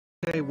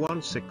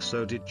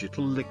MK160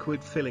 digital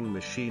liquid filling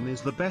machine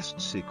is the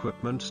best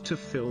equipment to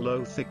fill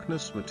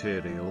low-thickness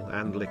material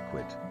and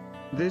liquid.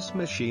 This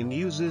machine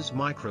uses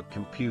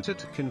microcomputer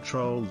to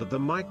control the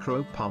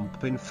micro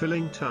pump in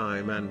filling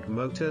time and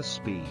motor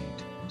speed,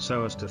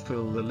 so as to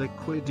fill the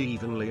liquid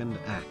evenly and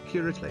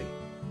accurately.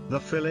 The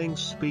filling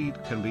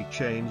speed can be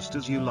changed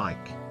as you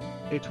like.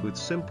 It with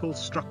simple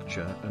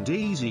structure and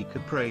easy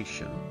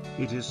operation,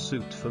 it is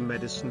suited for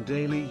medicine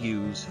daily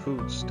use,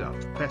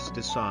 foodstuff,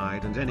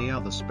 pesticide and any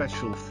other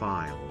special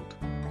field.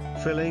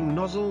 Filling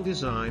nozzle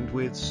designed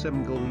with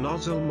single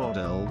nozzle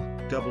model,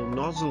 double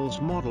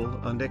nozzles model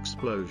and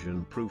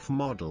explosion proof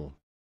model.